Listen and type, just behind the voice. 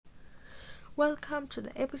Welcome to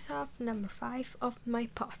the episode number 5 of my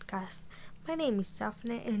podcast. My name is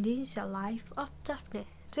Daphne and this is a Life of Daphne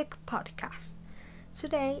Tech podcast.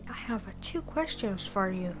 Today I have two questions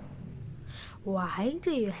for you. Why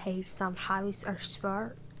do you hate some hobbies or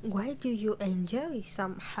sports? Why do you enjoy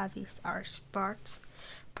some hobbies or sports?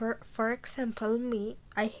 For example, me,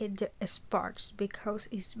 I hate the sports because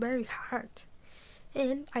it's very hard.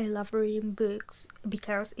 And I love reading books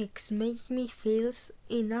because it makes me feel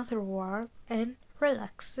in other world and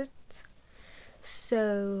relaxed.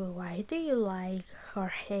 So why do you like or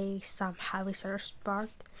hate some hobbies or sport?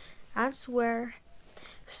 Answer.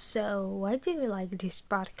 So why do you like this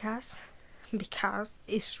podcast? Because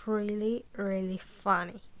it's really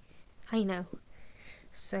funny. I know.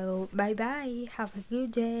 So bye bye. Have a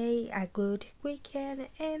good day, a good weekend,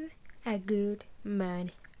 and a good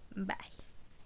month. Bye.